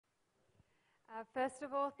First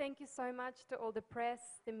of all, thank you so much to all the press,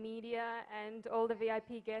 the media, and all the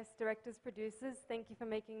VIP guests, directors, producers. Thank you for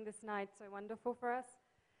making this night so wonderful for us.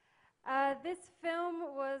 This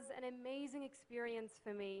film was an amazing experience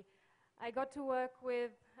for me. I got to work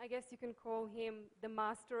with, I guess you can call him the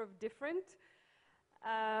master of different.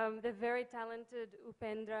 The very talented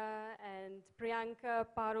Upendra and Priyanka,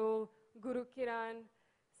 Parul, Guru Kiran.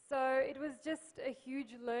 So it was just a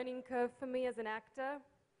huge learning curve for me as an actor.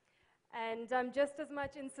 And I'm just as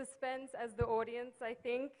much in suspense as the audience, I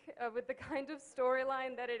think, with the kind of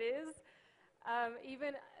storyline that it is.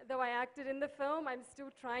 Even though I acted in the film, I'm still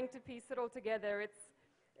trying to piece it all together.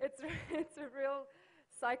 It's a real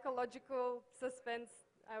psychological suspense,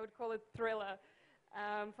 I would call it thriller,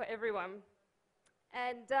 for everyone.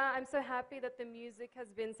 And I'm so happy that the music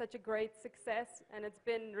has been such a great success and it's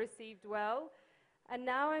been received well. And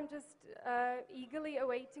now I'm just eagerly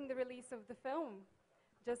awaiting the release of the film,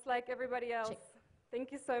 just like everybody else.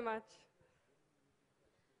 Thank you so much.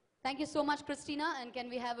 Thank you so much, Kristina. And can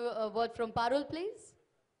we have a word from Parul, please?